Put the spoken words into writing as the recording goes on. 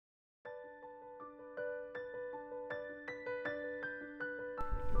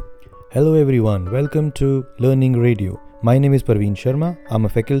Hello everyone, welcome to Learning Radio. My name is Parveen Sharma. I'm a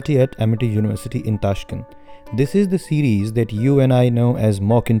faculty at Amity University in Tashkent. This is the series that you and I know as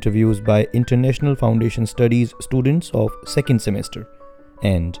mock interviews by International Foundation Studies students of second semester.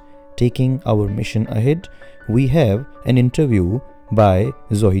 And taking our mission ahead, we have an interview by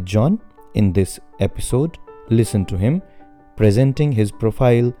Zohidjon in this episode. Listen to him presenting his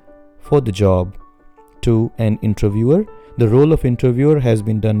profile for the job to an interviewer. The role of interviewer has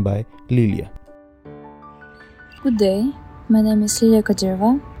been done by Lilia. Good day, my name is Lilia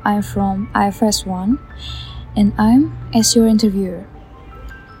Kadirova. I'm from IFS 1 and I'm as your interviewer.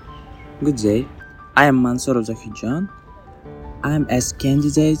 Good day, I am Mansour Zohidjon. I am as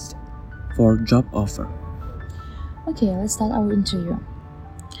candidate for job offer. Okay, let's start our interview.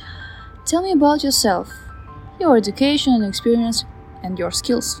 Tell me about yourself, your education and experience and your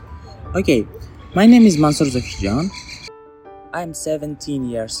skills. Okay, my name is Mansour Zohidjon. I'm 17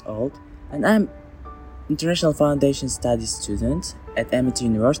 years old and I'm International Foundation Studies student at Amity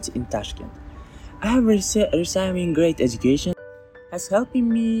University in Tashkent. I have receiving great education has helping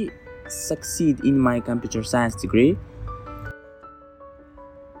me succeed in my computer science degree.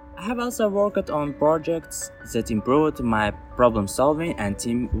 I have also worked on projects that improved my problem solving and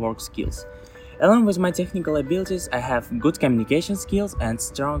teamwork skills. Along with my technical abilities, I have good communication skills and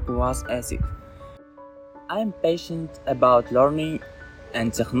strong work ethic. I am passionate about learning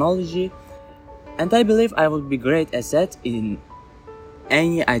and technology, and I believe I will be a great asset in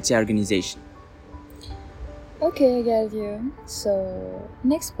any IT organization. Okay, I get you. So,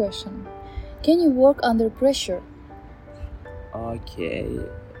 next question. Can you work under pressure? Okay,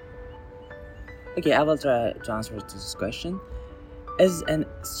 I will try to answer to this question. As a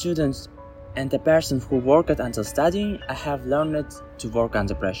student and a person who worked until studying, I have learned to work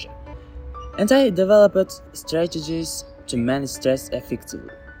under pressure. And I developed strategies to manage stress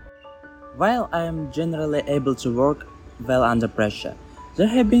effectively. While I am generally able to work well under pressure, there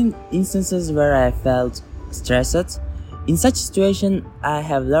have been instances where I felt stressed. In such situation, I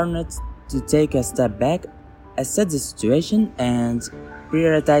have learned to take a step back, assess the situation, and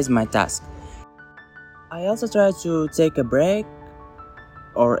prioritize my task. I also try to take a break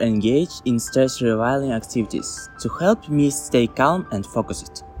or engage in stress-relieving activities to help me stay calm and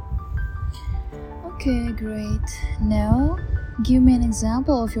focused. Okay, great. Now, give me an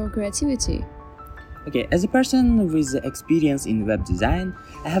example of your creativity. Okay, as a person with experience in web design,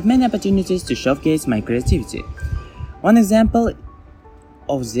 I have many opportunities to showcase my creativity. One example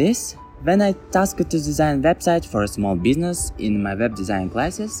of this, when I tasked to design a website for a small business in my web design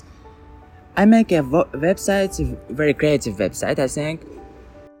classes, I make a very creative website, I think.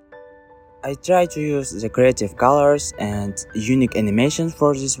 I try to use the creative colors and unique animations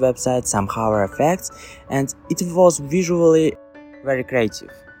for this website, some hover effects, and it was visually very creative.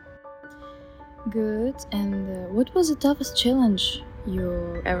 Good. And what was the toughest challenge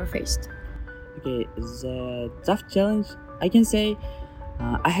you ever faced? Okay, the tough challenge, I can say,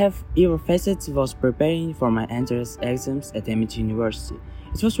 I have ever faced was preparing for my entrance exams at Amity University.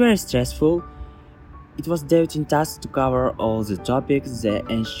 It was very stressful. It was a daunting task to cover all the topics that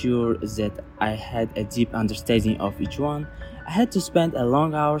ensure that I had a deep understanding of each one. I had to spend a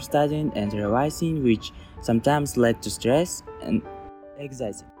long hour studying and revising, which sometimes led to stress and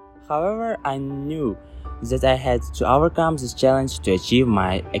anxiety. However, I knew that I had to overcome this challenge to achieve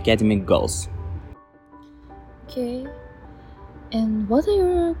my academic goals. Okay. And what are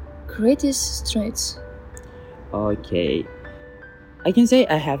your greatest traits? Okay, I can say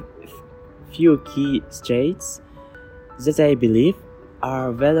I have few key traits that I believe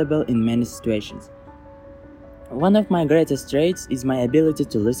are valuable in many situations. One of my greatest traits is my ability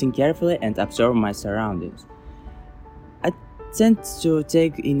to listen carefully and observe my surroundings. I tend to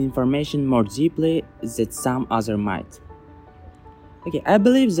take in information more deeply than some other might. Okay, I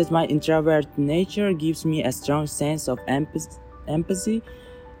believe that my introvert nature gives me a strong sense of empathy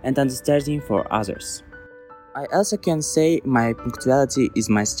and understanding for others. I also can say my punctuality is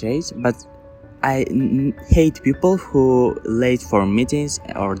my trait, but I hate people who late for meetings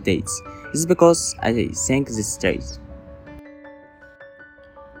or dates. This is because I think this trait.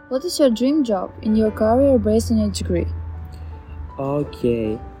 What is your dream job in your career based on your degree?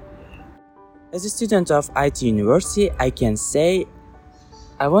 Okay. As a student of IT University, I can say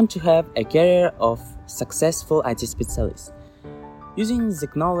I want to have a career of successful IT specialist. Using the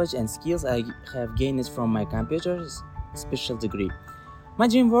knowledge and skills I have gained from my computer special degree. My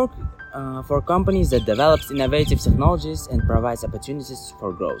dream work for companies that develops innovative technologies and provides opportunities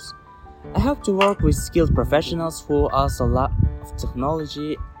for growth. I hope to work with skilled professionals who also love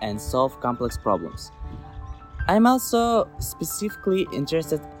technology and solve complex problems. I'm also specifically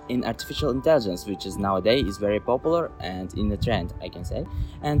interested in artificial intelligence, which is nowadays is very popular and in the trend, I can say,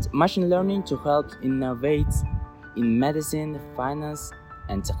 and machine learning to help innovate in medicine, finance,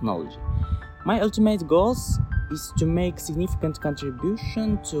 and technology. My ultimate goals is to make significant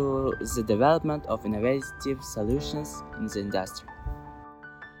contribution to the development of innovative solutions in the industry.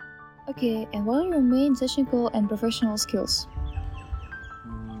 Okay, and what are your main technical and professional skills?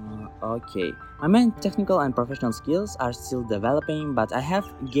 Okay, my main technical and professional skills are still developing, but I have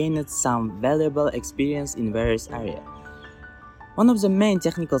gained some valuable experience in various areas. One of the main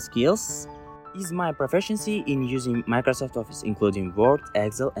technical skills is my proficiency in using Microsoft Office, including Word,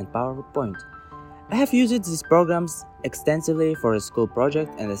 Excel, and PowerPoint. I have used these programs extensively for a school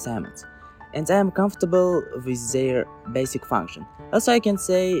project and assignments, and I am comfortable with their basic function. Also, I can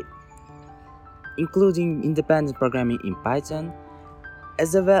say, including independent programming in Python,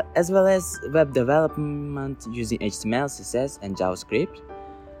 as well as web development using HTML, CSS, and JavaScript.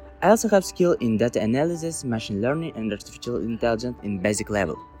 I also have skill in data analysis, machine learning, and artificial intelligence in basic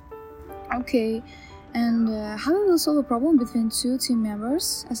level. Okay, and how will you solve a problem between two team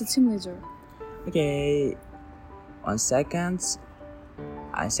members as a team leader? Okay, 1 second.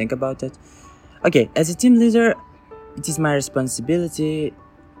 I think about it. Okay, as a team leader, it is my responsibility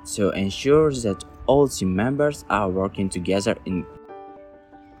to ensure that all team members are working together in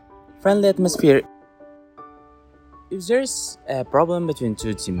friendly atmosphere. If there is a problem between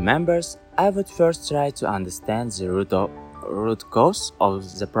two team members, I would first try to understand the root cause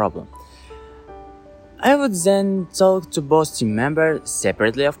of the problem. I would then talk to both team members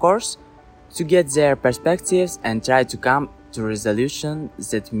separately, of course, to get their perspectives and try to come to resolution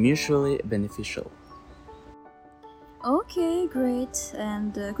that mutually beneficial. Okay, great.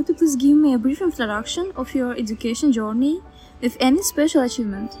 And could you please give me a brief introduction of your education journey with any special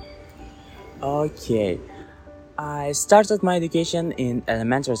achievement? Okay, I started my education in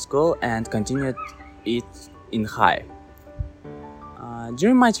elementary school and continued it in high.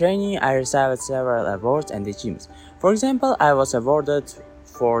 During my training, I received several awards and achievements. For example, I was awarded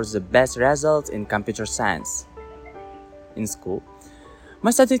for the best result in computer science in school.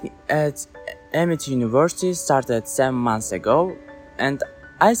 My study at Amity University started 7 months ago, and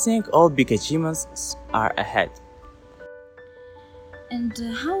I think all big achievements are ahead. And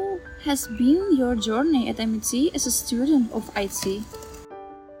how has been your journey at MIT as a student of IT?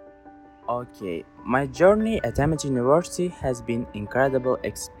 Okay, my journey at Amity University has been incredible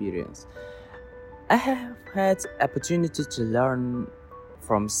experience. I have had opportunity to learn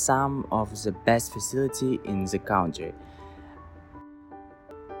from some of the best facility in the country.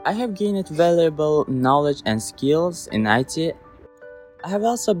 I have gained valuable knowledge and skills in IT. I have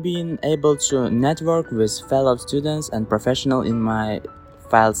also been able to network with fellow students and professionals in my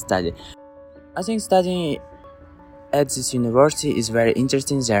field study. I think studying at this university is very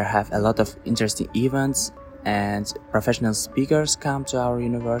interesting. There have a lot of interesting events and professional speakers come to our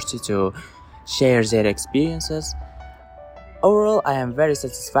university to share their experiences. Overall, I am very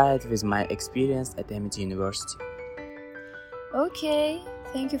satisfied with my experience at Amity University. Okay,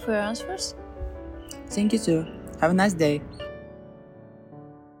 thank you for your answers. Thank you too. Have a nice day.